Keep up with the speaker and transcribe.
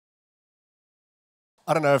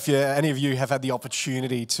I don't know if any of you have had the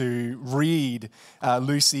opportunity to read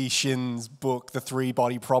Lucy Shin's book, The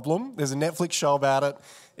Three-Body Problem. There's a Netflix show about it.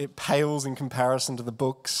 It pales in comparison to the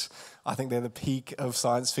books. I think they're the peak of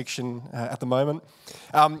science fiction at the moment.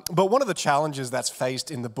 But one of the challenges that's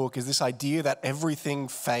faced in the book is this idea that everything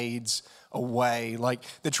fades away. Like,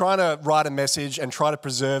 they're trying to write a message and try to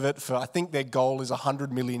preserve it for, I think their goal is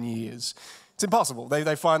 100 million years. It's impossible.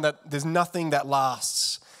 They find that there's nothing that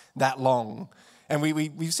lasts that long. And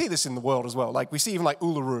we see this in the world as well. Like, we see even like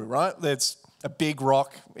Uluru, right? It's a big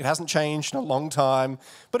rock. It hasn't changed in a long time,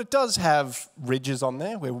 but it does have ridges on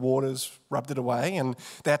there where water's rubbed it away. And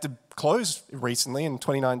they had to close recently in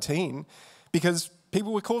 2019 because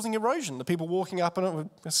people were causing erosion. The people walking up on it were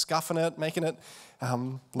scuffing it, making it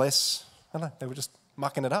less, I don't know, they were just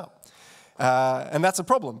mucking it up. And that's a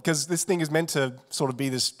problem because this thing is meant to sort of be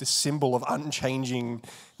this symbol of unchanging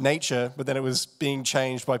nature, but then it was being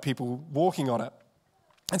changed by people walking on it.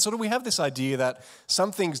 And sort of we have this idea that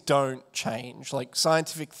some things don't change, like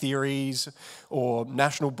scientific theories or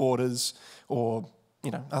national borders or,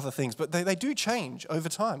 other things, but they do change over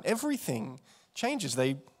time. Everything changes.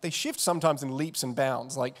 They shift sometimes in leaps and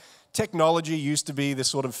bounds. Like, technology used to be this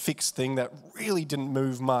sort of fixed thing that really didn't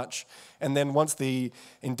move much. And then once the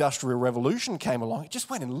Industrial Revolution came along, it just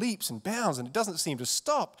went in leaps and bounds and it doesn't seem to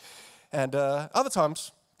stop. And other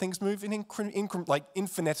times, things move in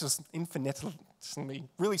infinitesimally,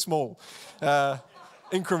 really small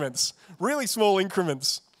increments. Really small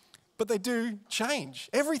increments. But they do change.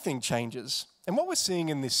 Everything changes. And what we're seeing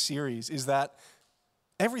in this series is that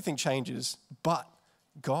everything changes but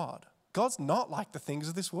God. God's not like the things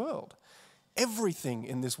of this world. Everything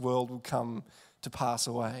in this world will come to pass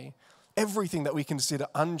away. Everything that we consider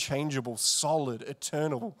unchangeable, solid,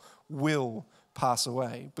 eternal will pass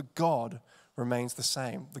away. But God remains the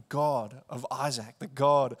same. The God of Isaac, the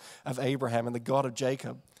God of Abraham, and the God of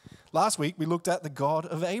Jacob. Last week, we looked at the God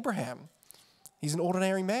of Abraham. He's an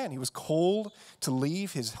ordinary man. He was called to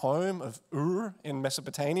leave his home of Ur in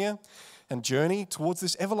Mesopotamia and journey towards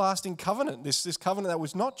this everlasting covenant, this covenant that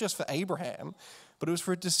was not just for Abraham, but it was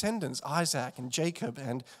for his descendants, Isaac and Jacob,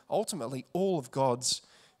 and ultimately all of God's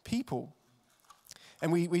people.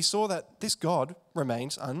 And we saw that this God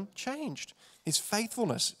remains unchanged. His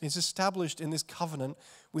faithfulness is established in this covenant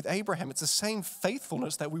with Abraham. It's the same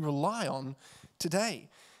faithfulness that we rely on today.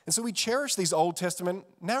 And so we cherish these Old Testament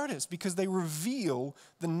narratives because they reveal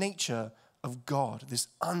the nature of God, this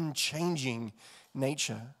unchanging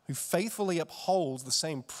nature, who faithfully upholds the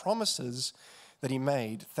same promises that he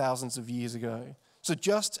made thousands of years ago. So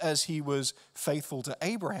just as he was faithful to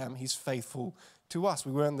Abraham, he's faithful to us.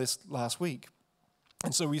 We learned this last week.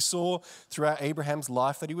 And so we saw throughout Abraham's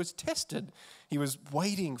life that he was tested. He was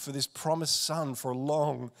waiting for this promised son for a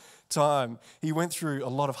long time. He went through a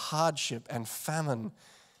lot of hardship and famine.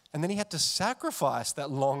 And then he had to sacrifice that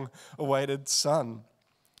long-awaited son.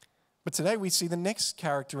 But today we see the next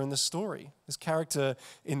character in the story. This character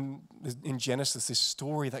in Genesis, this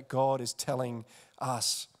story that God is telling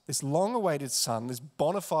us. This long-awaited son, this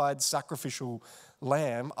bona fide sacrificial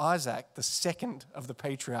lamb, Isaac, the second of the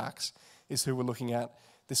patriarchs, is who we're looking at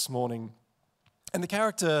this morning. And the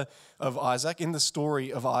character of Isaac, in the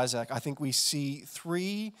story of Isaac, I think we see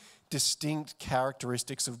three distinct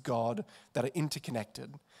characteristics of God that are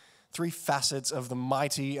interconnected. Three facets of the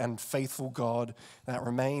mighty and faithful God that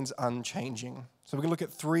remains unchanging. So we're going to look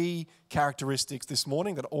at three characteristics this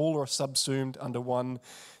morning that all are subsumed under one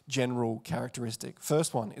general characteristic.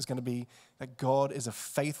 First one is going to be that God is a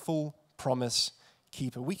faithful promise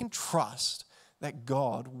keeper. We can trust that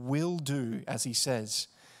God will do as he says.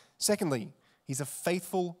 Secondly, he's a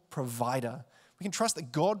faithful provider. We can trust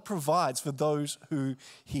that God provides for those who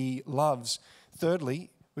he loves. Thirdly,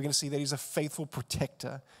 we're going to see that he's a faithful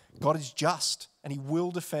protector. God is just and he will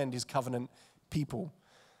defend his covenant people.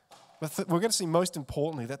 But we're going to see most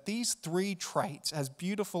importantly that these three traits, as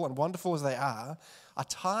beautiful and wonderful as they are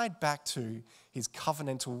tied back to his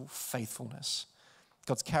covenantal faithfulness.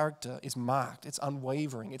 God's character is marked, it's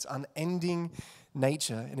unwavering, it's unending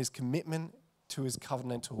nature in his commitment to his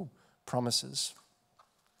covenantal promises.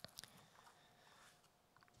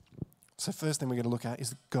 So first thing we're going to look at is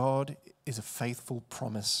that God is a faithful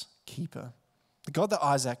promise keeper. The God that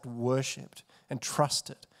Isaac worshipped and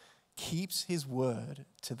trusted keeps his word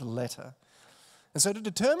to the letter. And so to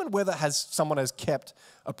determine whether someone has kept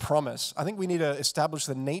a promise, I think we need to establish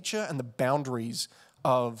the nature and the boundaries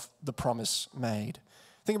of the promise made.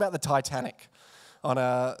 Think about the Titanic.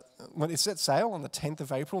 When it set sail on the 10th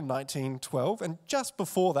of April, 1912, and just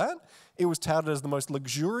before that, it was touted as the most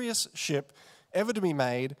luxurious ship ever to be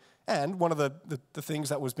made, and one of the things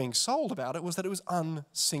that was being sold about it was that it was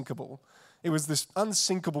unsinkable. It was this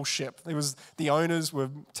unsinkable ship. The owners were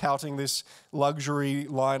touting this luxury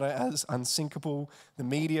liner as unsinkable. The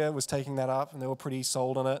media was taking that up, and they were pretty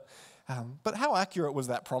sold on it. But how accurate was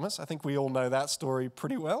that promise? I think we all know that story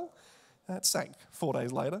pretty well. It sank 4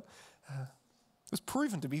 days later. It was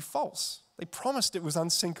proven to be false. They promised it was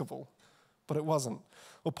unsinkable, but it wasn't.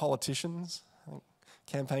 Or politicians,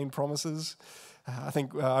 campaign promises.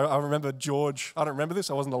 I remember George, I don't remember this,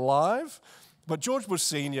 I wasn't alive, but George Bush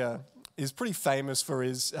Sr. is pretty famous for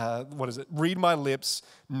his, read my lips,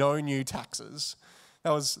 no new taxes.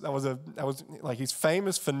 He's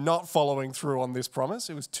famous for not following through on this promise.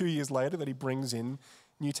 It was 2 years later that he brings in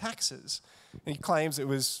new taxes. And he claims it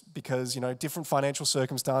was because, different financial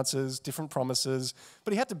circumstances, different promises,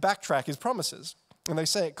 but he had to backtrack his promises. And they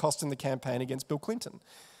say it cost him the campaign against Bill Clinton.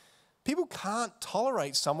 People can't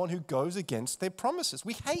tolerate someone who goes against their promises.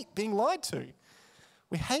 We hate being lied to.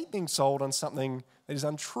 We hate being sold on something that is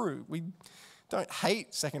untrue. We don't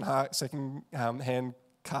hate second-hand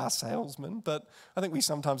car salesmen, but I think we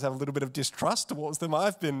sometimes have a little bit of distrust towards them.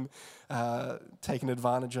 I've been taken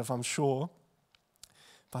advantage of, I'm sure,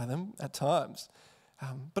 by them at times.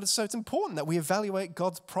 But it's important that we evaluate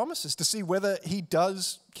God's promises to see whether he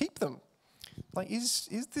does keep them. Like, is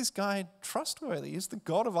this guy trustworthy? Is the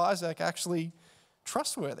God of Isaac actually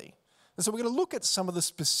trustworthy? And so we're going to look at some of the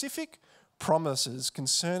specific promises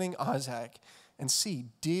concerning Isaac and see,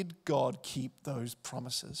 did God keep those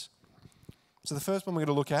promises? So the first one we're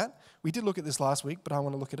going to look at, we did look at this last week, but I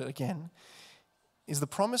want to look at it again, is the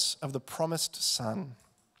promise of the promised son.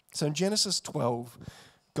 So in Genesis 12,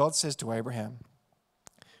 God says to Abraham,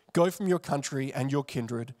 "Go from your country and your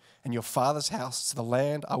kindred and your father's house to the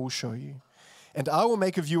land I will show you. And I will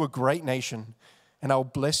make of you a great nation, and I will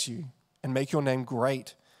bless you and make your name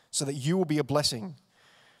great, so that you will be a blessing."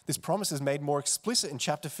 This promise is made more explicit in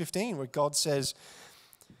chapter 15, where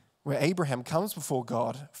Abraham comes before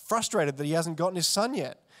God, frustrated that he hasn't gotten his son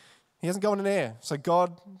yet. He hasn't gotten an heir. So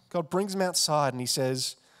God brings him outside and he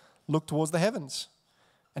says, "Look towards the heavens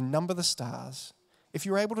and number the stars, if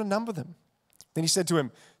you're able to number them." Then he said to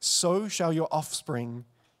him, "So shall your offspring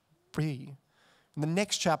be." In the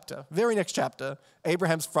next chapter, very next chapter,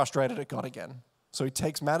 Abraham's frustrated at God again. So he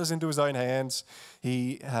takes matters into his own hands.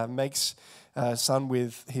 He makes a son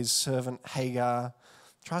with his servant Hagar,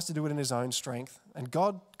 tries to do it in his own strength. And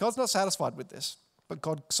God's not satisfied with this. But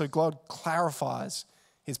God clarifies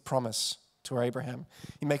his promise to Abraham.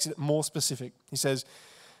 He makes it more specific. He says,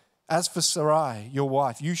 "As for Sarai, your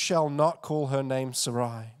wife, you shall not call her name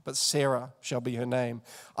Sarai, but Sarah shall be her name.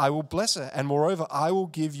 I will bless her, and moreover, I will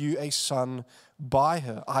give you a son by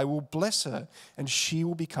her. I will bless her, and she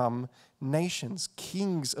will become nations.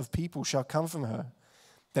 Kings of people shall come from her."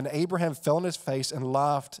 Then Abraham fell on his face and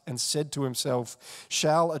laughed and said to himself,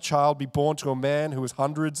 "Shall a child be born to a man who is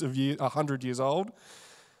 100 years old?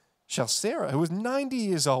 Shall Sarah, who is 90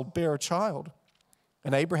 years old, bear a child?"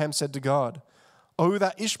 And Abraham said to God, "Oh,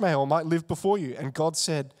 that Ishmael might live before you." And God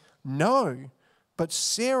said, "No, but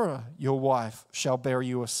Sarah, your wife, shall bear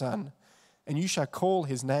you a son, and you shall call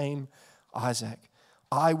his name Isaac.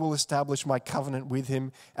 I will establish my covenant with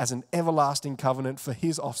him as an everlasting covenant for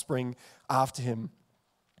his offspring after him.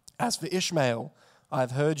 As for Ishmael, I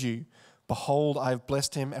have heard you. Behold, I have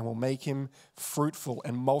blessed him and will make him fruitful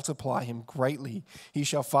and multiply him greatly. He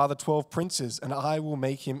shall father 12 princes, and I will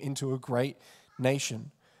make him into a great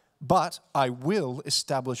nation. But I will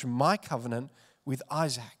establish my covenant with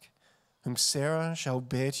Isaac, whom Sarah shall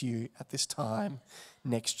bear to you at this time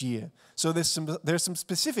next year." So there's some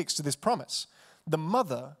specifics to this promise. The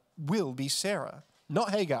mother will be Sarah,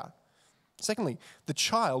 not Hagar. Secondly, the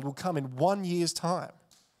child will come in 1 year's time.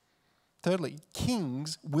 Thirdly,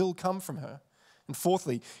 kings will come from her. And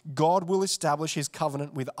fourthly, God will establish his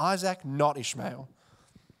covenant with Isaac, not Ishmael.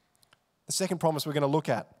 The second promise we're going to look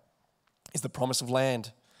at is the promise of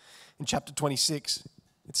land. In chapter 26,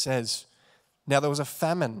 it says, "Now there was a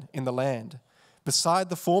famine in the land, beside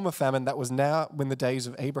the former famine that was now in the days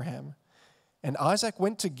of Abraham. And Isaac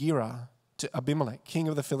went to Gerar, to Abimelech, king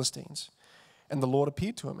of the Philistines. And the Lord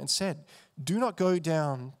appeared to him and said, 'Do not go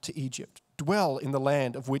down to Egypt. Dwell in the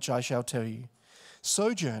land of which I shall tell you.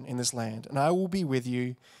 Sojourn in this land, and I will be with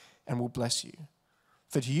you and will bless you.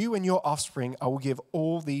 For to you and your offspring I will give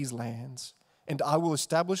all these lands. And I will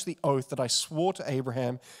establish the oath that I swore to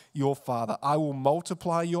Abraham, your father. I will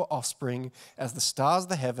multiply your offspring as the stars of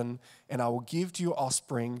the heaven, and I will give to your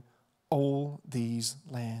offspring all these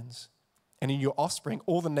lands. And in your offspring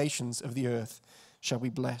all the nations of the earth shall be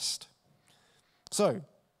blessed.'" So,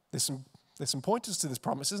 there's some pointers to this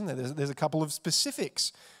promise, isn't there? There's a couple of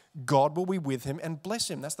specifics. God will be with him and bless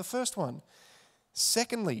him. That's the first one.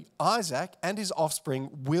 Secondly, Isaac and his offspring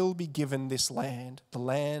will be given this land, the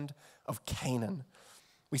land of Canaan.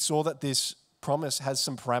 We saw that this promise has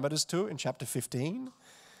some parameters to it in chapter 15.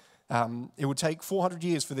 It would take 400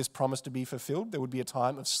 years for this promise to be fulfilled. There would be a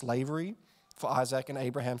time of slavery for Isaac and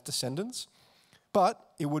Abraham's descendants,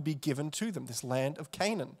 but it would be given to them, this land of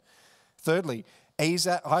Canaan. Thirdly,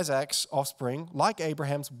 Isaac's offspring, like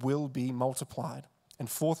Abraham's, will be multiplied. And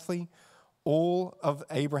fourthly, all of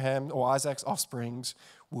Abraham or Isaac's offsprings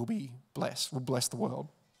will be blessed, will bless the world.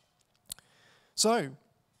 So,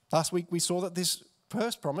 last week we saw that this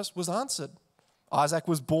first promise was answered. Isaac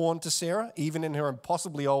was born to Sarah, even in her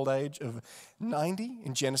impossibly old age of 90.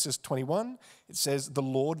 In Genesis 21, it says, the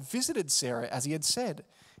Lord visited Sarah as he had said,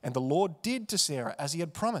 and the Lord did to Sarah as he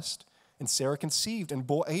had promised. And Sarah conceived and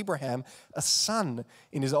bore Abraham a son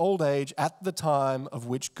in his old age at the time of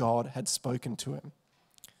which God had spoken to him.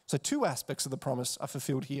 So two aspects of the promise are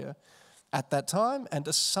fulfilled here. At that time, and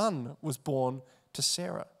a son was born to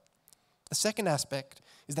Sarah. The second aspect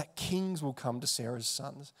is that kings will come to Sarah's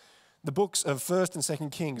sons. The books of 1st and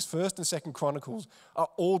 2nd Kings, 1st and 2nd Chronicles are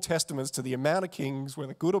all testaments to the amount of kings,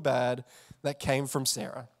 whether good or bad, that came from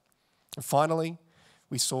Sarah. And finally,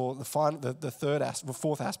 we saw the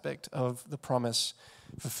fourth aspect of the promise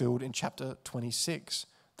fulfilled in chapter 26.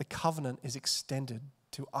 The covenant is extended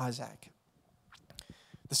to Isaac.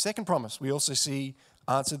 The second promise we also see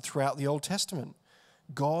answered throughout the Old Testament.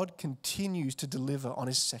 God continues to deliver on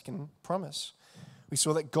his second promise. We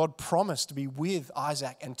saw that God promised to be with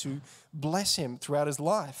Isaac and to bless him throughout his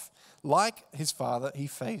life. Like his father, he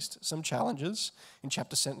faced some challenges in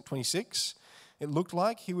chapter 26. It looked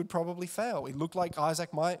like he would probably fail. It looked like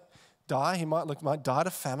Isaac might die. He might die to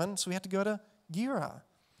famine, so he had to go to Gerar.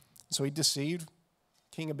 So he deceived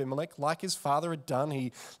King Abimelech, like his father had done.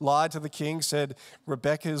 He lied to the king, said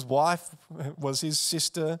Rebekah's wife was his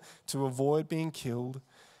sister to avoid being killed.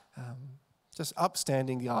 Just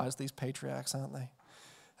upstanding the eyes, these patriarchs, aren't they?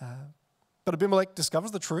 But Abimelech discovers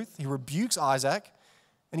the truth. He rebukes Isaac,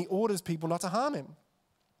 and he orders people not to harm him.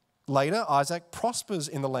 Later, Isaac prospers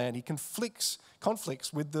in the land. He conflicts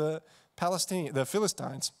with the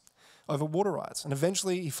Philistines over water rights. And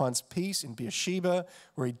eventually he finds peace in Beersheba,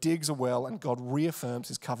 where he digs a well and God reaffirms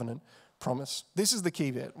his covenant promise. This is the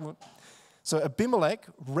key bit. So Abimelech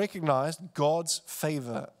recognized God's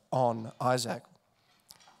favor on Isaac.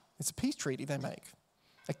 It's a peace treaty they make,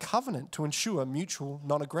 a covenant to ensure mutual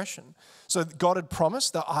non-aggression. So God had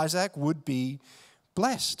promised that Isaac would be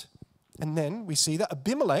blessed. And then we see that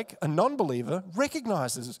Abimelech, a non-believer,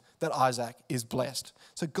 recognizes that Isaac is blessed.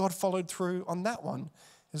 So God followed through on that one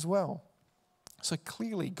as well. So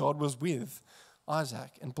clearly God was with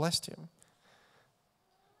Isaac and blessed him.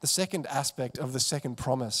 The second aspect of the second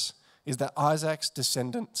promise is that Isaac's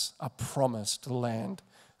descendants are promised the land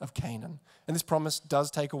of Canaan. And this promise does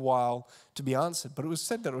take a while to be answered, but it was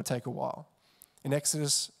said that it would take a while. In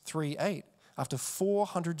Exodus 3:8, after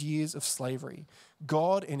 400 years of slavery,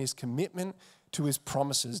 God, in his commitment to his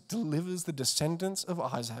promises, delivers the descendants of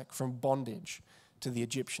Isaac from bondage to the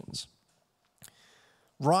Egyptians.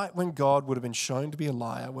 Right when God would have been shown to be a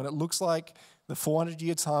liar, when it looks like the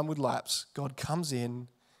 400-year time would lapse, God comes in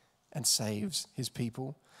and saves his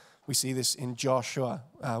people. We see this in Joshua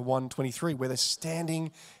 1:23, where they're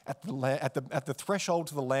standing at the threshold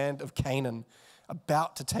to the land of Canaan,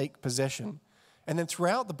 about to take possession. And then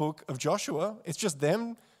throughout the book of Joshua, it's just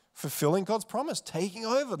them fulfilling God's promise, taking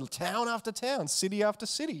over town after town, city after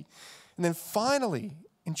city. And then finally,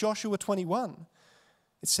 in Joshua 21,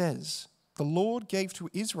 it says, the Lord gave to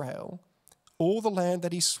Israel all the land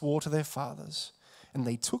that he swore to their fathers, and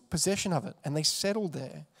they took possession of it, and they settled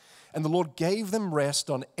there. And the Lord gave them rest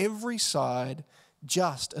on every side,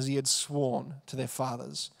 just as he had sworn to their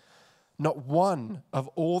fathers. Not one of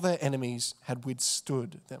all their enemies had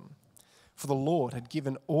withstood them, for the Lord had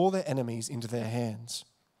given all their enemies into their hands.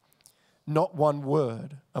 Not one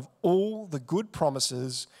word of all the good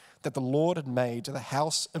promises that the Lord had made to the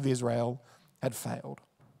house of Israel had failed.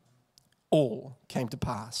 All came to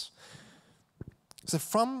pass. So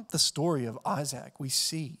from the story of Isaac, we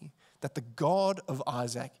see that the God of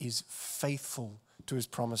Isaac is faithful to his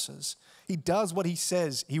promises. He does what he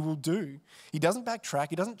says he will do. He doesn't backtrack.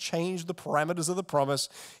 He doesn't change the parameters of the promise.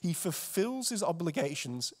 He fulfills his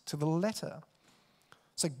obligations to the letter.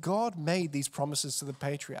 So God made these promises to the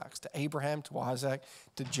patriarchs, to Abraham, to Isaac,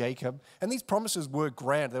 to Jacob. And these promises were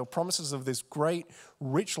grand. They were promises of this great,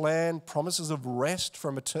 rich land, promises of rest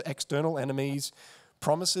from external enemies,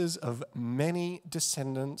 promises of many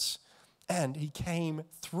descendants. And he came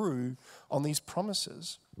through on these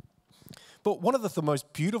promises. But one of the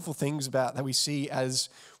most beautiful things about that we see as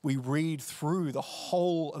we read through the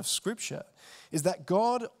whole of Scripture is that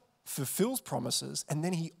God fulfills promises and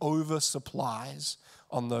then he oversupplies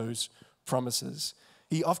on those promises.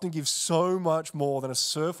 He often gives so much more than a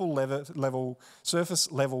surface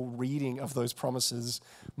level reading of those promises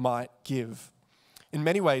might give. In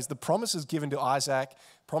many ways, the promises given to Isaac,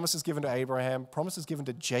 promises given to Abraham, promises given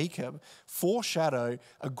to Jacob foreshadow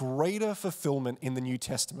a greater fulfillment in the New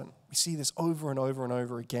Testament. We see this over and over and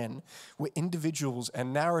over again, where individuals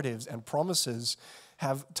and narratives and promises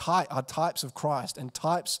are types of Christ and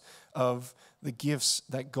types of the gifts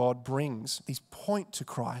that God brings. These point to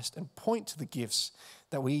Christ and point to the gifts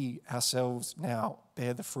that we ourselves now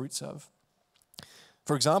bear the fruits of.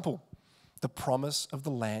 For example, the promise of the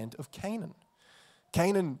land of Canaan.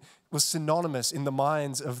 Canaan was synonymous in the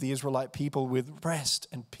minds of the Israelite people with rest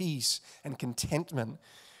and peace and contentment.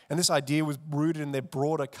 And this idea was rooted in their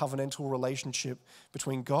broader covenantal relationship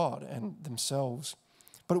between God and themselves.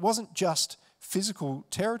 But it wasn't just physical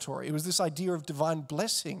territory. It was this idea of divine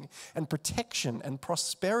blessing and protection and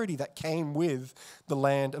prosperity that came with the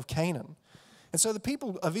land of Canaan. And so the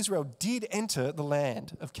people of Israel did enter the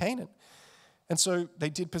land of Canaan. And so they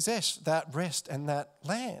did possess that rest and that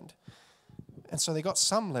land. And so they got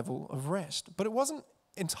some level of rest. But it wasn't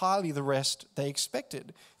entirely the rest they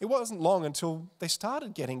expected. It wasn't long until they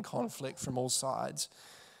started getting conflict from all sides.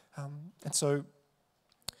 So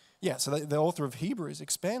the author of Hebrews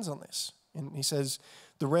expands on this. And he says,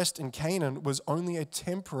 the rest in Canaan was only a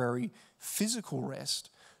temporary physical rest,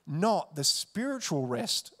 not the spiritual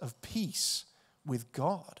rest of peace with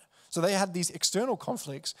God. So they had these external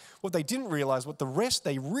conflicts. What they didn't realize, what the rest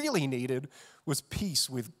they really needed was peace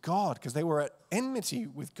with God, because they were at enmity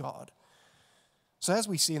with God. So as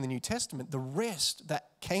we see in the New Testament, the rest that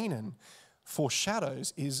Canaan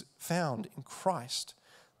foreshadows is found in Christ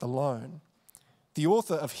alone. The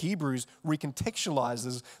author of Hebrews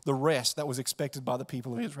recontextualizes the rest that was expected by the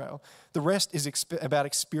people of Israel. The rest is about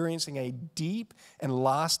experiencing a deep and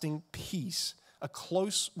lasting peace, a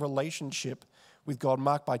close relationship with God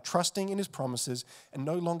marked by trusting in his promises and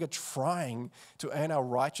no longer trying to earn our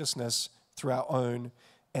righteousness through our own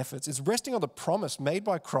efforts. It's resting on the promise made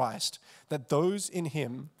by Christ that those in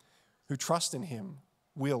him who trust in him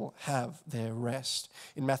will have their rest.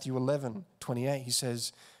 In Matthew 11:28, he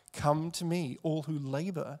says, "Come to me, all who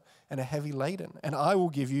labor and are heavy laden, and I will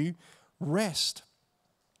give you rest."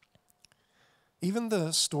 Even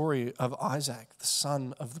the story of Isaac, the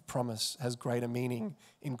son of the promise, has greater meaning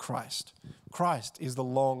in Christ. Christ is the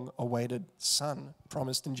long-awaited son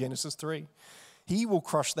promised in Genesis 3. He will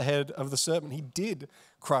crush the head of the serpent. He did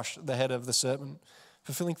crush the head of the serpent,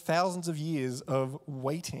 fulfilling thousands of years of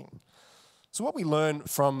waiting. So what we learn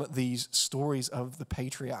from these stories of the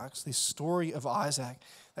patriarchs, this story of Isaac,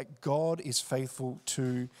 that God is faithful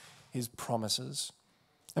to his promises.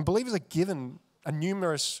 And believers are given a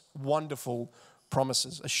numerous wonderful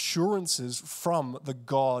promises, assurances from the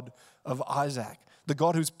God of Isaac, the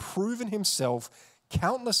God who's proven himself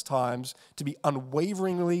countless times to be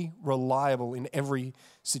unwaveringly reliable in every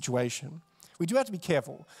situation. We do have to be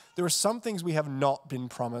careful. There are some things we have not been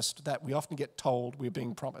promised that we often get told we're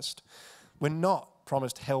being promised. We're not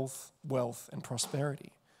promised health, wealth, and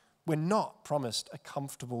prosperity. We're not promised a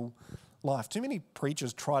comfortable life. Too many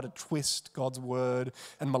preachers try to twist God's word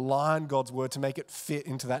and malign God's word to make it fit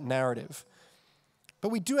into that narrative. But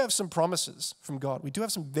we do have some promises from God. We do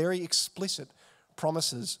have some very explicit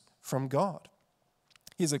promises from God.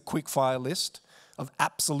 Here's a quick fire list of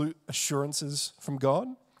absolute assurances from God.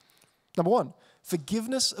 Number one,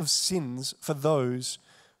 forgiveness of sins for those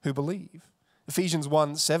who believe. Ephesians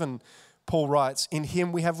 1:7, Paul writes, "In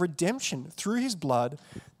him we have redemption through his blood,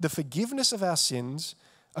 the forgiveness of our sins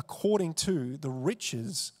according to the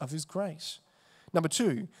riches of his grace." Number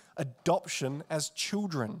two, adoption as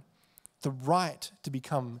children, the right to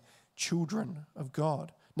become children of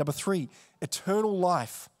God. Number three, eternal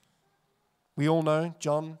life. We all know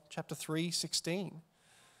John chapter 3:16.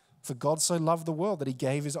 "For God so loved the world that he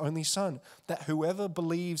gave his only son, that whoever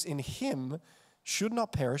believes in him should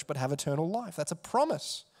not perish but have eternal life." That's a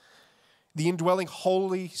promise. The indwelling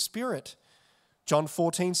Holy Spirit. John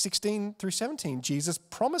 14:16 through 17. Jesus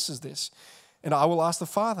promises this. "And I will ask the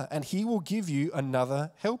Father, and he will give you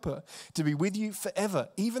another helper to be with you forever,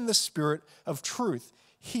 even the Spirit of truth.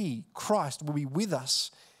 He, Christ, will be with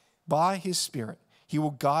us by his Spirit. He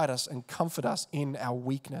will guide us and comfort us in our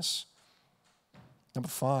weakness." Number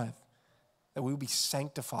five, that we will be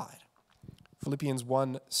sanctified. Philippians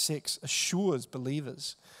 1:6 assures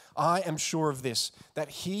believers, "I am sure of this, that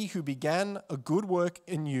he who began a good work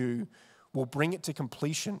in you will bring it to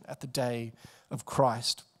completion at the day of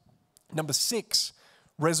Christ." Number 6,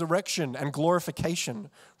 resurrection and glorification.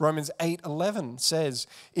 Romans 8:11 says,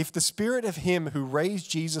 if the spirit of him who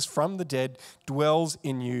raised Jesus from the dead dwells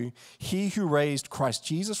in you, he who raised Christ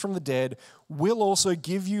Jesus from the dead will also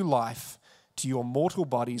give you life to your mortal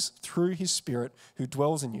bodies through his spirit who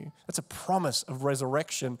dwells in you. That's a promise of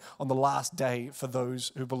resurrection on the last day for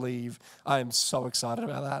those who believe. I am so excited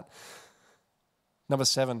about that. Number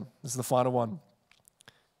 7, this is the final one.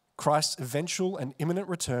 Christ's eventual and imminent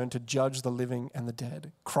return to judge the living and the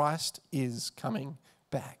dead. Christ is coming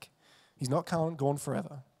back. He's not gone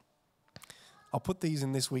forever. I'll put these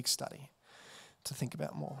in this week's study to think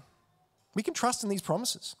about more. We can trust in these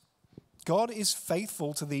promises. God is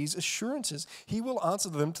faithful to these assurances. He will answer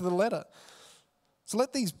them to the letter. So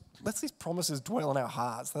let these promises dwell in our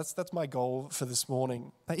hearts. That's my goal for this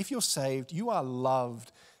morning. Now, if you're saved, you are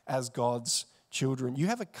loved as God's children. You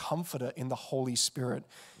have a comforter in the Holy Spirit.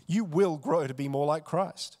 You will grow to be more like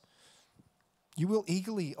Christ. You will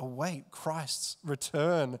eagerly await Christ's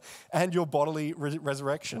return and your bodily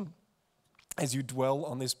resurrection. As you dwell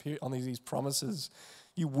on these promises,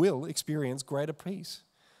 you will experience greater peace.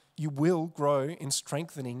 You will grow in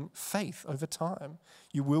strengthening faith over time.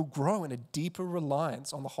 You will grow in a deeper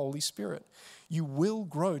reliance on the Holy Spirit. You will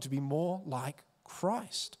grow to be more like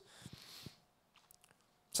Christ.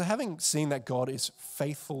 So having seen that God is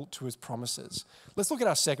faithful to his promises, let's look at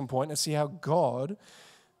our second point and see how God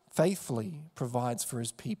faithfully provides for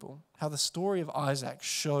his people. How the story of Isaac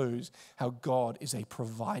shows how God is a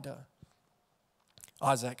provider.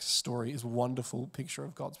 Isaac's story is a wonderful picture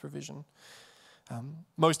of God's provision.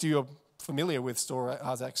 Most of you are familiar with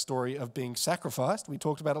Isaac's story of being sacrificed. We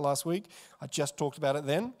talked about it last week. I just talked about it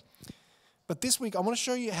then. But this week, I want to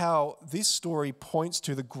show you how this story points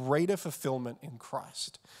to the greater fulfillment in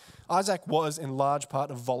Christ. Isaac was in large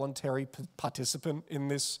part a voluntary participant in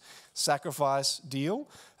this sacrifice deal.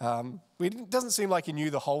 It doesn't seem like he knew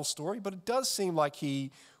the whole story, but it does seem like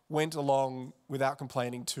he went along without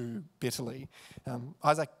complaining too bitterly.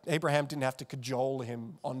 Abraham didn't have to cajole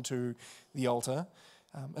him onto the altar.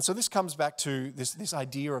 And so this comes back to this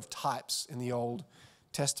idea of types in the Old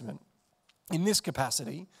Testament. In this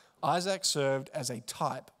capacity, Isaac served as a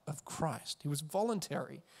type of Christ. He was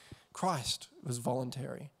voluntary. Christ was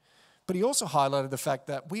voluntary. But he also highlighted the fact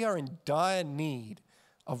that we are in dire need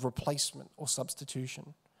of replacement or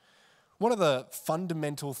substitution. One of the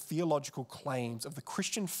fundamental theological claims of the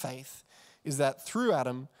Christian faith is that through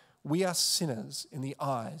Adam, we are sinners in the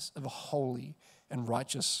eyes of a holy and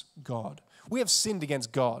righteous God. We have sinned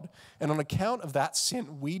against God, and on account of that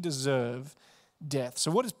sin, we deserve death.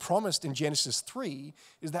 So what is promised in Genesis 3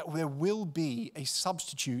 is that there will be a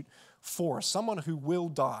substitute for us, someone who will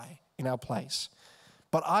die in our place.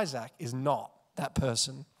 But Isaac is not that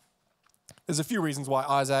person. There's a few reasons why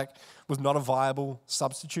Isaac was not a viable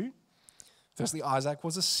substitute. Firstly, Isaac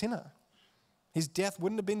was a sinner. His death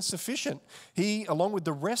wouldn't have been sufficient. He, along with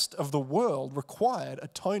the rest of the world, required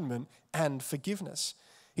atonement and forgiveness.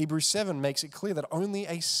 Hebrews 7 makes it clear that only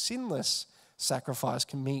a sinless sacrifice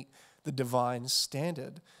can meet the divine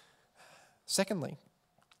standard. Secondly,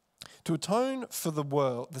 to atone for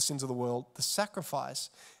the sins of the world, the sacrifice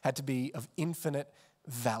had to be of infinite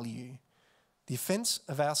value. The offense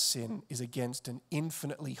of our sin is against an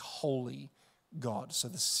infinitely holy God. So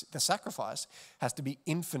the sacrifice has to be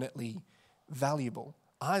infinitely valuable.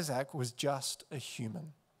 Isaac was just a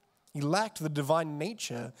human. He lacked the divine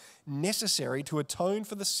nature necessary to atone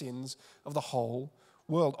for the sins of the whole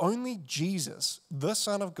world. Only Jesus, the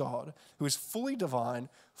Son of God, who is fully divine,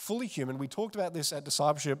 fully human. We talked about this at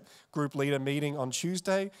discipleship group leader meeting on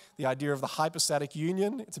Tuesday, the idea of the hypostatic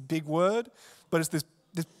union. It's a big word, but it's this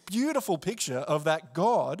beautiful picture of that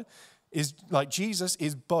God is, like Jesus,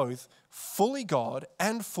 is both fully God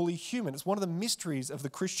and fully human. It's one of the mysteries of the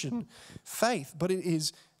Christian faith, but it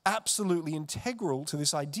is absolutely integral to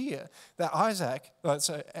this idea that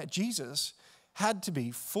Jesus had to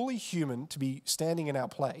be fully human to be standing in our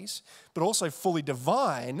place, but also fully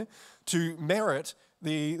divine to merit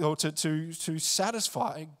to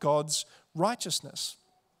satisfy God's righteousness.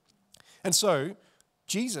 And so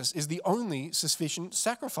Jesus is the only sufficient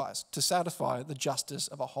sacrifice to satisfy the justice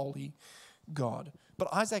of a holy God. But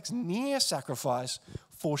Isaac's near sacrifice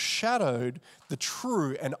foreshadowed the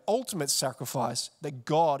true and ultimate sacrifice that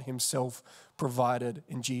God himself provided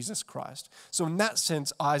in Jesus Christ. So in that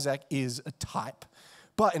sense, Isaac is a type.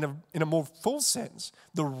 But in a more full sense,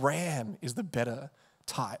 the ram is the better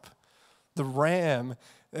type. The ram,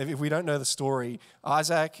 if we don't know the story,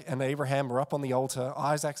 Isaac and Abraham are up on the altar.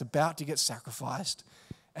 Isaac's about to get sacrificed,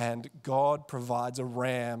 and God provides a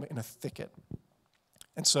ram in a thicket.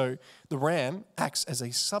 And so the ram acts as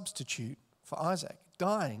a substitute for Isaac. It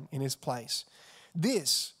dying in his place.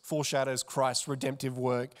 This foreshadows Christ's redemptive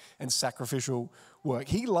work and sacrificial work.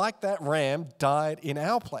 He, like that ram, died in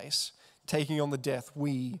our place, taking on the death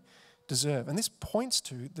we deserve. And this points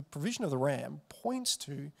to the provision of the ram, points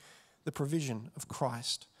to the provision of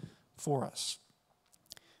Christ for us.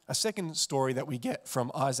 A second story that we get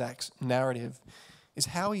from Isaac's narrative is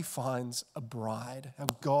how he finds a bride, how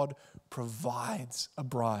God provides a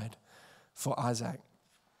bride for Isaac.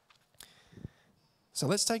 So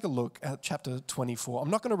let's take a look at chapter 24. I'm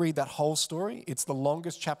not going to read that whole story. It's the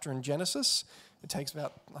longest chapter in Genesis. It takes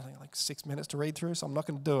about, I think, like 6 minutes to read through, so I'm not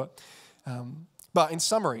going to do it. But in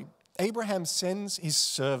summary, Abraham sends his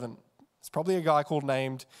servant, it's probably a guy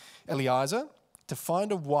named Eliezer, to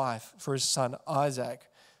find a wife for his son Isaac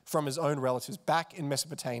from his own relatives back in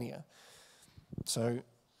Mesopotamia. So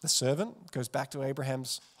the servant goes back to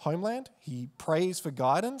Abraham's homeland. He prays for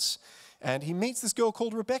guidance, and he meets this girl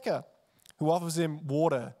called Rebecca, who offers him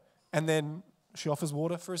water, and then she offers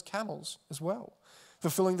water for his camels as well,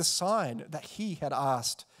 fulfilling the sign that he had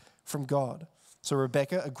asked from God. So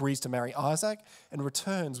Rebecca agrees to marry Isaac and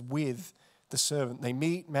returns with the servant. They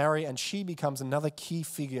meet, marry, and she becomes another key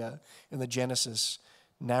figure in the Genesis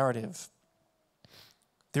narrative.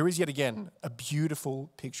 There is yet again a beautiful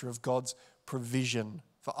picture of God's provision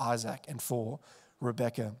for Isaac and for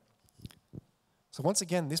Rebecca. So once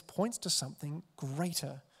again, this points to something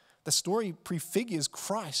greater. The story prefigures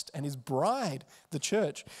Christ and his bride, the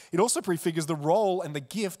church. It also prefigures the role and the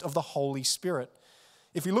gift of the Holy Spirit.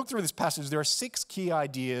 If you look through this passage, there are 6 key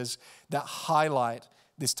ideas that highlight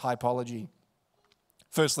this typology.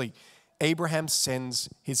 Firstly, Abraham sends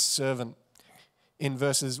his servant. In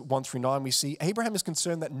verses 1 through 9, we see Abraham is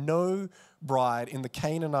concerned that no bride in the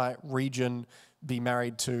Canaanite region be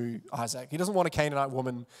married to Isaac. He doesn't want a Canaanite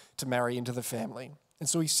woman to marry into the family. And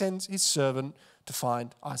so he sends his servant to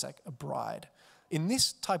find Isaac a bride. In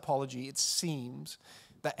this typology, it seems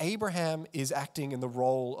that Abraham is acting in the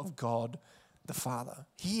role of God the Father.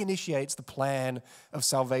 He initiates the plan of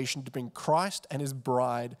salvation to bring Christ and his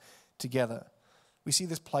bride together. We see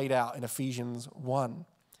this played out in Ephesians 1.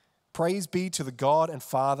 Praise be to the God and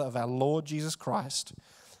Father of our Lord Jesus Christ,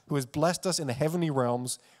 who has blessed us in the heavenly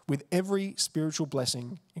realms with every spiritual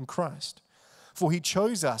blessing in Christ. For he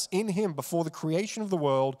chose us in him before the creation of the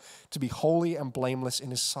world to be holy and blameless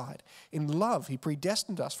in his sight. In love, he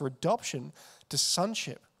predestined us for adoption to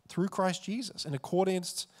sonship through Christ Jesus in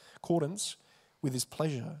accordance with his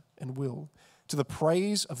pleasure and will, to the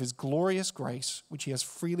praise of his glorious grace, which he has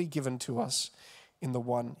freely given to us in the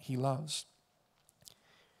one he loves.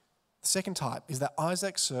 The second type is that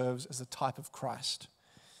Isaac serves as a type of Christ.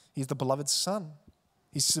 He's the beloved son.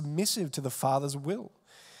 He's submissive to the Father's will.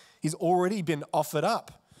 He's already been offered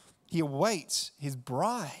up. He awaits his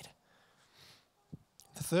bride.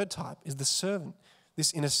 The third type is the servant.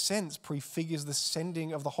 This, in a sense, prefigures the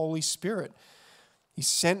sending of the Holy Spirit. He's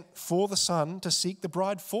sent for the Son to seek the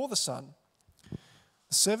bride for the Son.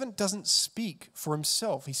 The servant doesn't speak for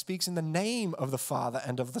himself. He speaks in the name of the Father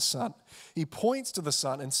and of the Son. He points to the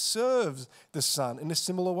Son and serves the Son. In a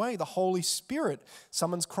similar way, the Holy Spirit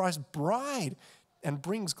summons Christ's bride and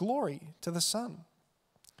brings glory to the Son.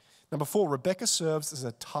 Number 4, Rebecca serves as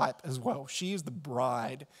a type as well. She is the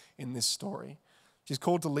bride in this story. She's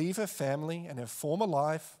called to leave her family and her former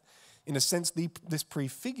life. In a sense, this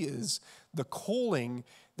prefigures the calling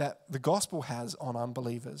that the gospel has on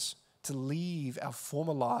unbelievers, to leave our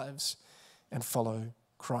former lives and follow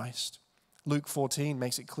Christ. Luke 14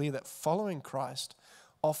 makes it clear that following Christ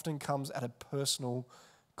often comes at a personal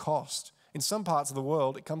cost. In some parts of the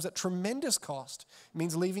world, it comes at tremendous cost. It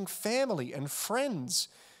means leaving family and friends,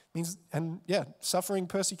 suffering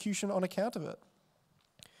persecution on account of it.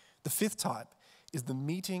 The fifth type is the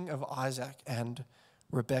meeting of Isaac and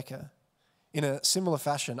Rebecca. In a similar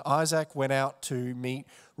fashion, Isaac went out to meet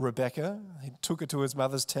Rebecca. He took her to his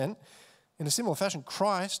mother's tent. In a similar fashion,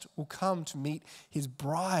 Christ will come to meet his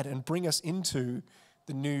bride and bring us into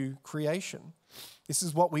the new creation. This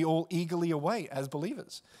is what we all eagerly await as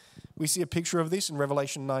believers. We see a picture of this in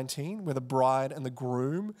Revelation 19, where the bride and the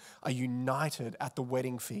groom are united at the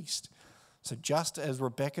wedding feast. So just as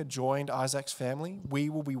Rebecca joined Isaac's family, we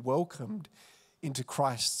will be welcomed into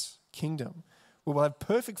Christ's kingdom. We will have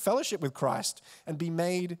perfect fellowship with Christ and be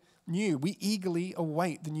made new. We eagerly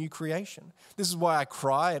await the new creation. This is why I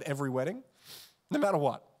cry at every wedding, no matter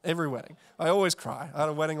what, every wedding. I always cry. I had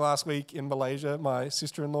a wedding last week in Malaysia. My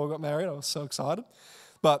sister-in-law got married. I was so excited.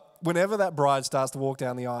 But whenever that bride starts to walk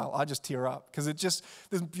down the aisle, I just tear up because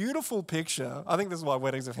this beautiful picture. I think this is why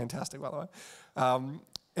weddings are fantastic, by the way.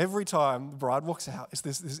 Every time the bride walks out,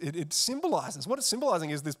 it symbolizes, what it's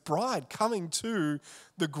symbolizing is this bride coming to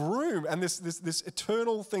the groom and this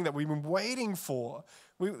eternal thing that we've been waiting for.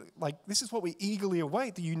 This is what we eagerly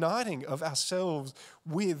await, the uniting of ourselves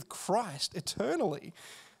with Christ eternally.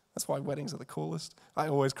 That's why weddings are the coolest. I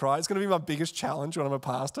always cry. It's going to be my biggest challenge when I'm a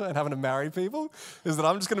pastor and having to marry people, is that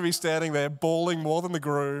I'm just going to be standing there bawling more than the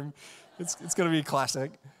groom. It's going to be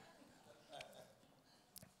classic.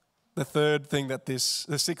 The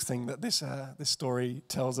sixth thing that this story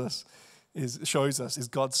shows us is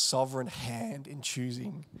God's sovereign hand in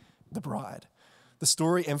choosing the bride. The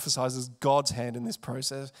story emphasizes God's hand in this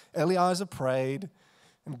process. Eliezer prayed,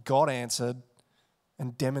 and God answered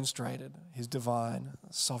and demonstrated his divine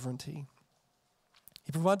sovereignty.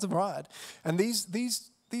 He provides a bride, and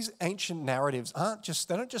these ancient narratives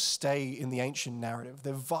they don't just stay in the ancient narrative.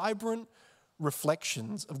 They're vibrant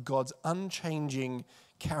reflections of God's unchanging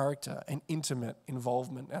character and intimate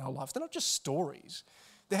involvement in our lives. They're not just stories.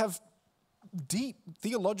 They have deep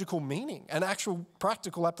theological meaning and actual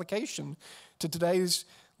practical application to today's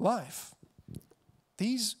life.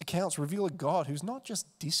 These accounts reveal a God who's not just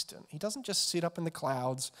distant. He doesn't just sit up in the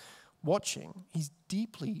clouds watching. He's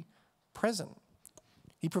deeply present.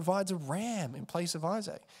 He provides a ram in place of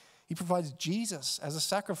Isaac. He provides Jesus as a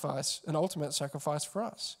sacrifice, an ultimate sacrifice for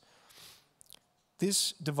us.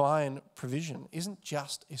 This divine provision isn't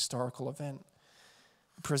just a historical event.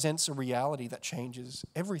 It presents a reality that changes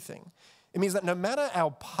everything. It means that no matter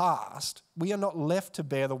our past, we are not left to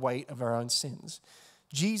bear the weight of our own sins.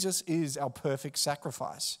 Jesus is our perfect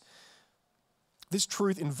sacrifice. This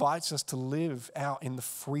truth invites us to live out in the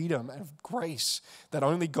freedom and grace that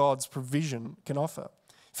only God's provision can offer,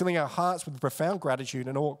 filling our hearts with profound gratitude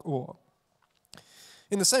and awe.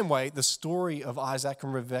 In the same way, the story of Isaac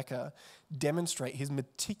and Rebekah demonstrate his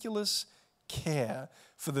meticulous care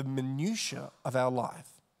for the minutiae of our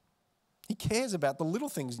life. He cares about the little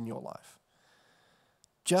things in your life.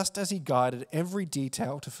 Just as he guided every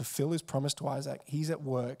detail to fulfill his promise to Isaac, he's at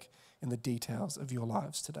work in the details of your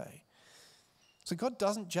lives today. So God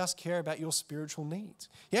doesn't just care about your spiritual needs.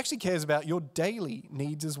 He actually cares about your daily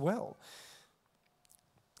needs as well.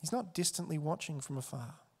 He's not distantly watching from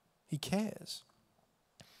afar. He cares.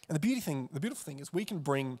 And the beautiful thing is we can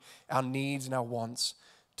bring our needs and our wants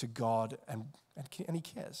to God and he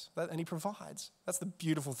cares and he provides. That's the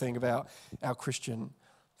beautiful thing about our Christian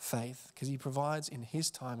faith, because he provides in his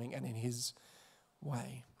timing and in his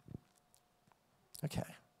way. Okay.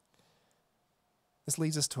 This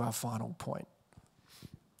leads us to our final point.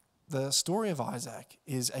 The story of Isaac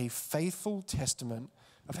is a faithful testament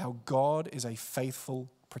of how God is a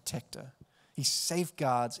faithful protector. He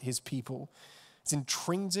safeguards his people. It's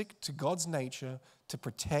intrinsic to God's nature to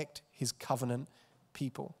protect his covenant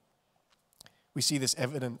people. We see this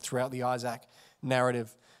evident throughout the Isaac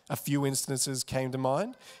narrative. A few instances came to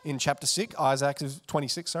mind. In chapter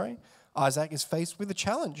 26, Isaac is faced with a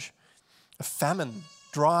challenge. A famine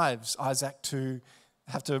drives Isaac to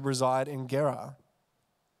have to reside in Gerar.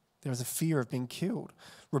 There is a fear of being killed.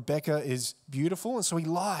 Rebekah is beautiful, and so he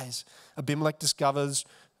lies. Abimelech discovers,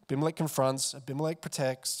 Abimelech confronts, Abimelech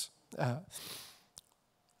protects.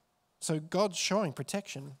 So God's showing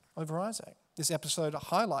protection over Isaac. This episode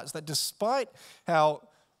highlights that despite how,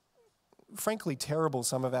 frankly, terrible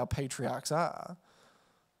some of our patriarchs are,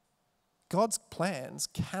 God's plans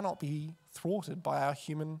cannot be thwarted by our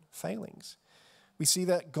human failings. We see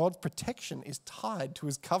that God's protection is tied to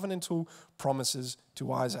his covenantal promises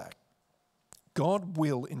to Isaac. God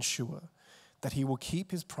will ensure that he will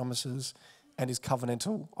keep his promises and his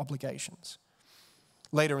covenantal obligations.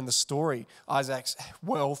 Later in the story, Isaac's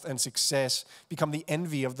wealth and success become the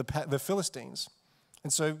envy of the Philistines.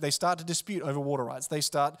 And so they start to dispute over water rights. They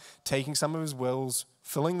start taking some of his wells,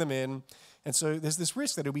 filling them in. And so there's this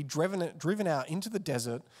risk that he'll be driven out into the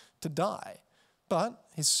desert to die. But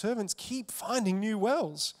his servants keep finding new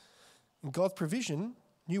wells. In God's provision,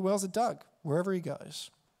 new wells are dug wherever he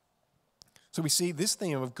goes. So we see this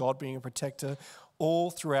theme of God being a protector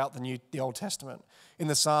all throughout the Old Testament. In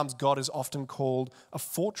the Psalms, God is often called a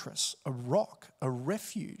fortress, a rock, a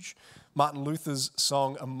refuge. Martin Luther's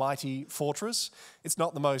song, A Mighty Fortress, it's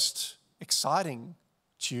not the most exciting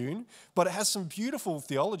tune, but it has some beautiful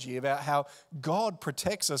theology about how God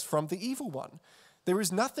protects us from the evil one. There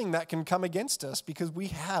is nothing that can come against us because we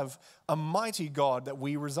have a mighty God that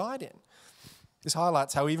we reside in. This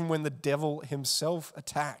highlights how even when the devil himself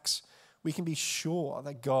attacks, we can be sure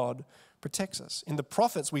that God protects us. In the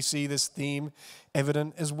prophets, we see this theme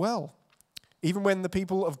evident as well. Even when the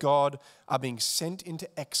people of God are being sent into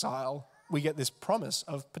exile, we get this promise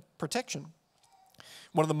of protection.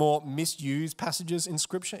 One of the more misused passages in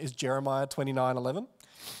Scripture is Jeremiah 29:11.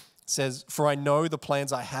 says, "For I know the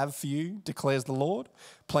plans I have for you, declares the Lord,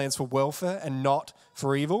 plans for welfare and not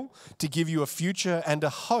for evil, to give you a future and a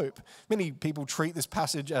hope." Many people treat this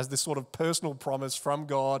passage as this sort of personal promise from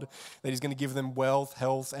God that he's going to give them wealth,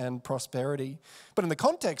 health, and prosperity. But in the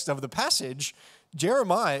context of the passage,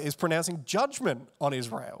 Jeremiah is pronouncing judgment on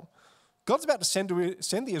Israel. God's about to send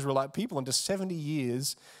the Israelite people into 70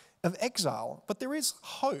 years of exile. But there is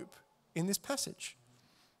hope in this passage.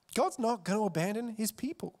 God's not going to abandon his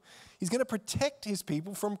people. He's going to protect his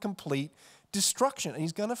people from complete destruction, and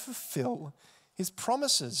he's going to fulfill his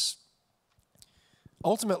promises.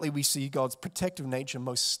 Ultimately, we see God's protective nature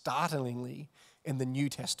most startlingly in the New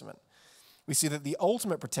Testament. We see that the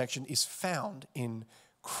ultimate protection is found in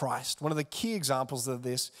Christ. One of the key examples of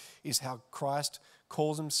this is how Christ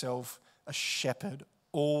calls himself a shepherd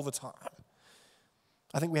all the time.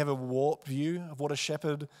 I think we have a warped view of what a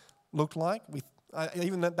shepherd looked like.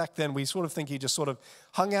 Even back then, we sort of think he just sort of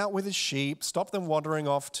hung out with his sheep, stopped them wandering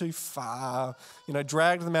off too far,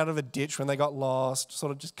 dragged them out of a ditch when they got lost,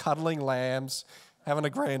 sort of just cuddling lambs, having a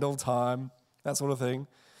grand old time, that sort of thing.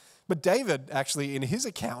 But David, actually, in his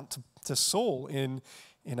account to Saul in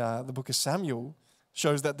the book of Samuel,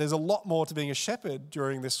 shows that there's a lot more to being a shepherd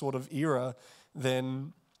during this sort of era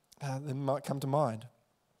than might come to mind.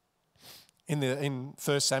 In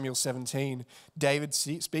 1 Samuel 17, David,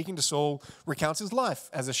 speaking to Saul, recounts his life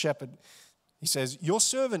as a shepherd. He says, "Your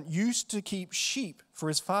servant used to keep sheep for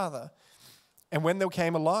his father. And when there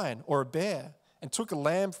came a lion or a bear and took a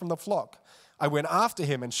lamb from the flock, I went after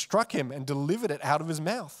him and struck him and delivered it out of his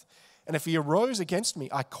mouth. And if he arose against me,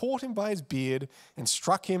 I caught him by his beard and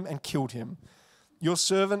struck him and killed him. Your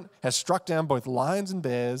servant has struck down both lions and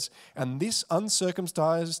bears, and this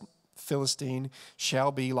uncircumcised Philistine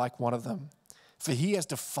shall be like one of them. For he has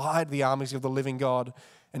defied the armies of the living God."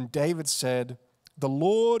 And David said, "The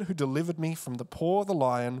Lord who delivered me from the paw of the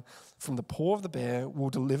lion, from the paw of the bear, will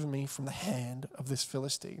deliver me from the hand of this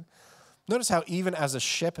Philistine." Notice how even as a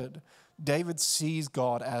shepherd, David sees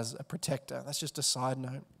God as a protector. That's just a side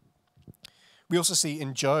note. We also see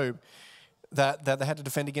in Job that they had to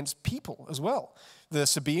defend against people as well. The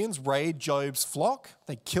Sabaeans raid Job's flock.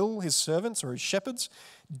 They kill his servants or his shepherds,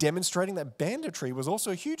 demonstrating that banditry was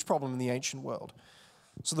also a huge problem in the ancient world.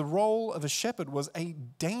 So the role of a shepherd was a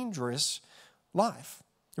dangerous life.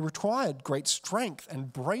 It required great strength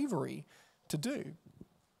and bravery to do.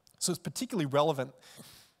 So it's particularly relevant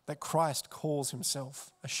that Christ calls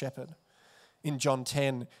himself a shepherd. In John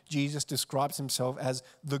 10, Jesus describes himself as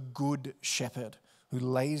the good shepherd who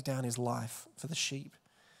lays down his life for the sheep.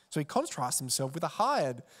 So he contrasts himself with a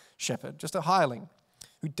hired shepherd, just a hireling,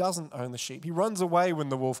 who doesn't own the sheep. He runs away when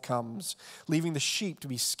the wolf comes, leaving the sheep to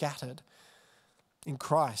be scattered. In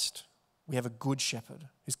Christ, we have a good shepherd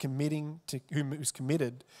who's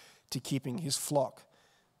committed to keeping his flock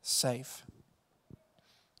safe.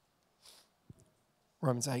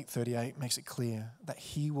 Romans 8:38 makes it clear that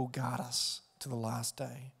he will guard us to the last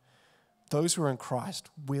day. Those who are in Christ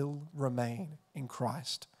will remain in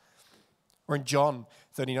Christ. Or in John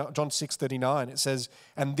 6:39, it says,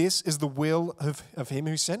 "And this is the will of him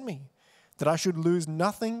who sent me, that I should lose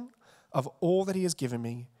nothing of all that he has given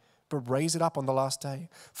me, but raise it up on the last day.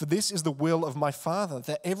 For this is the will of my Father,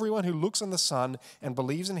 that everyone who looks on the Son and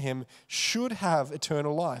believes in him should have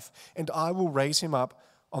eternal life, and I will raise him up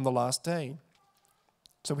on the last day."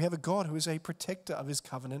 So we have a God who is a protector of his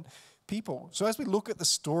covenant people. So as we look at the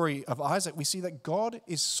story of Isaac, we see that God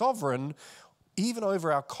is sovereign even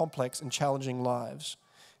over our complex and challenging lives.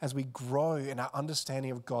 As we grow in our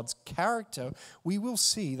understanding of God's character, we will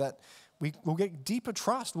see that we will get deeper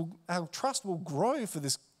trust. Our trust will grow for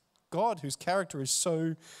this God whose character is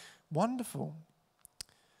so wonderful.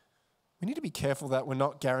 We need to be careful that we're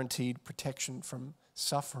not guaranteed protection from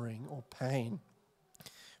suffering or pain.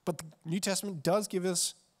 But the New Testament does give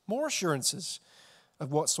us more assurances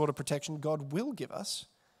of what sort of protection God will give us.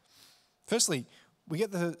 Firstly, we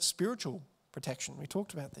get the spiritual protection. We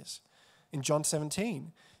talked about this. In John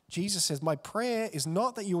 17, Jesus says, "My prayer is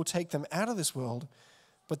not that you will take them out of this world,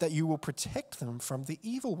 but that you will protect them from the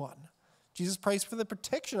evil one." Jesus prays for the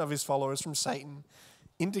protection of his followers from Satan,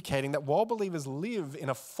 indicating that while believers live in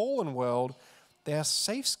a fallen world, they are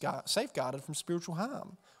safeguarded from spiritual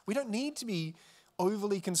harm. We don't need to be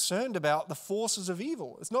overly concerned about the forces of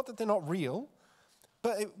evil. It's not that they're not real,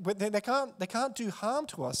 but they can't do harm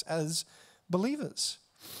to us as believers.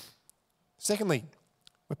 Secondly,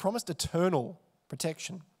 we're promised eternal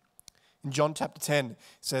protection. In John chapter 10, it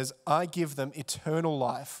says, "I give them eternal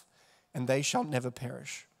life, and they shall never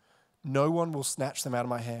perish. No one will snatch them out of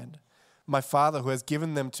my hand. My Father who has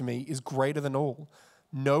given them to me is greater than all.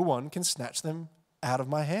 No one can snatch them out of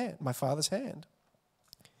my Father's hand."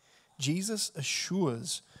 Jesus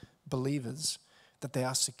assures believers that they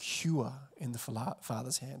are secure in the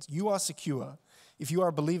Father's hands. You are secure. If you are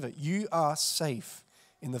a believer, you are safe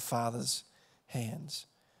in the Father's hands.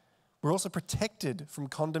 We're also protected from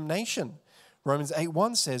condemnation. Romans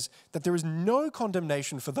 8:1 says that there is no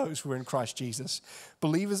condemnation for those who are in Christ Jesus.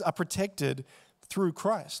 Believers are protected through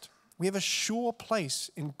Christ. We have a sure place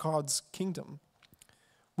in God's kingdom.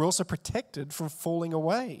 We're also protected from falling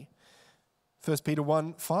away. 1 Peter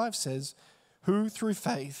 1:5 says, who through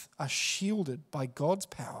faith are shielded by God's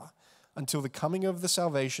power until the coming of the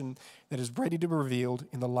salvation that is ready to be revealed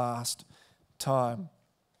in the last time.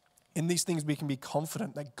 In these things we can be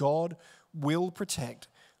confident that God will protect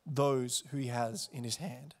those who he has in his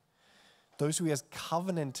hand, those who he has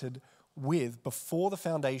covenanted with before the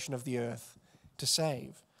foundation of the earth to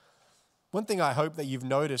save. One thing I hope that you've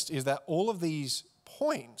noticed is that all of these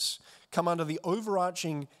points come under the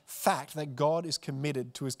overarching fact that God is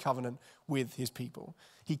committed to his covenant with his people.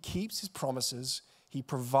 He keeps his promises, he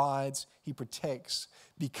provides, he protects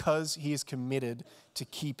because he is committed to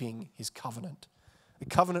keeping his covenant. A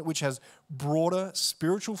covenant which has broader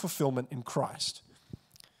spiritual fulfillment in Christ.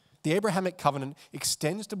 The Abrahamic covenant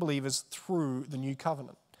extends to believers through the new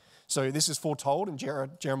covenant. So this is foretold in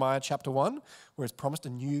Jeremiah chapter 1, where it's promised a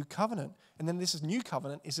new covenant. And then this new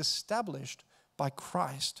covenant is established by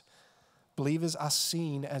Christ. Believers are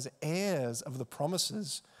seen as heirs of the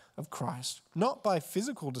promises of Christ, not by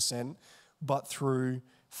physical descent, but through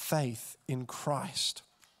faith in Christ.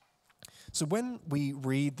 So when we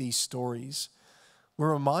read these stories,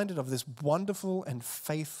 we're reminded of this wonderful and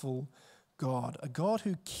faithful God, a God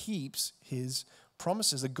who keeps his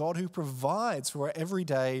promises, a God who provides for our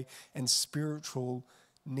everyday and spiritual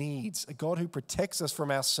needs, a God who protects us from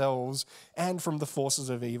ourselves and from the forces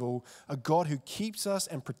of evil, a God who keeps us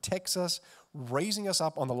and protects us, raising us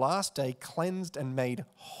up on the last day, cleansed and made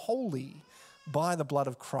holy by the blood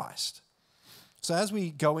of Christ. So as we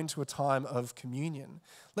go into a time of communion,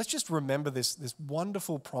 let's just remember this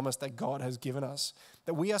wonderful promise that God has given us,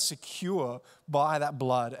 that we are secure by that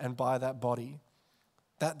blood and by that body.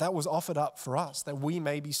 That was offered up for us, that we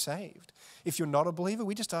may be saved. If you're not a believer,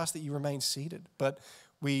 we just ask that you remain seated. But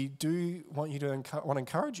we do want to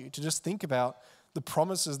encourage you to just think about the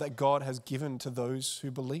promises that God has given to those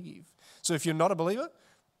who believe. So if you're not a believer,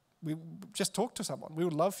 we just talk to someone. We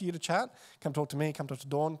would love for you to chat. Come talk to me, come talk to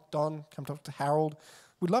Don, come talk to Harold.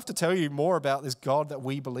 We'd love to tell you more about this God that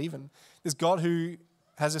we believe in, this God who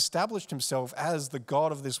has established himself as the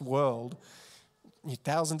God of this world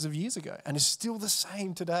thousands of years ago and is still the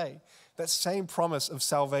same today. That same promise of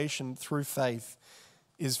salvation through faith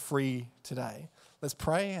is free today. Let's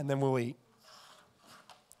pray and then we'll eat.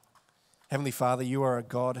 Heavenly Father, you are a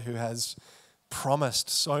God who has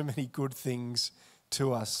promised so many good things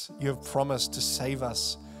to us. You have promised to save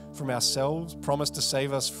us from ourselves, promised to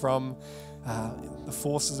save us from the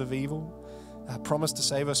forces of evil, promised to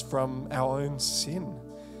save us from our own sin.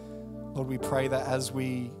 Lord, we pray that as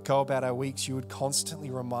we go about our weeks, you would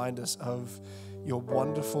constantly remind us of your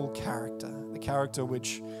wonderful character, the character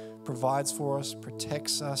which provides for us,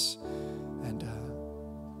 protects us, and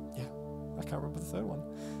I can't remember the third one.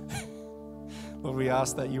 Lord, we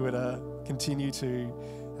ask that you would continue to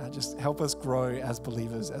just help us grow as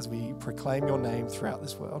believers as we proclaim your name throughout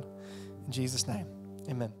this world. In Jesus' name,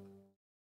 amen.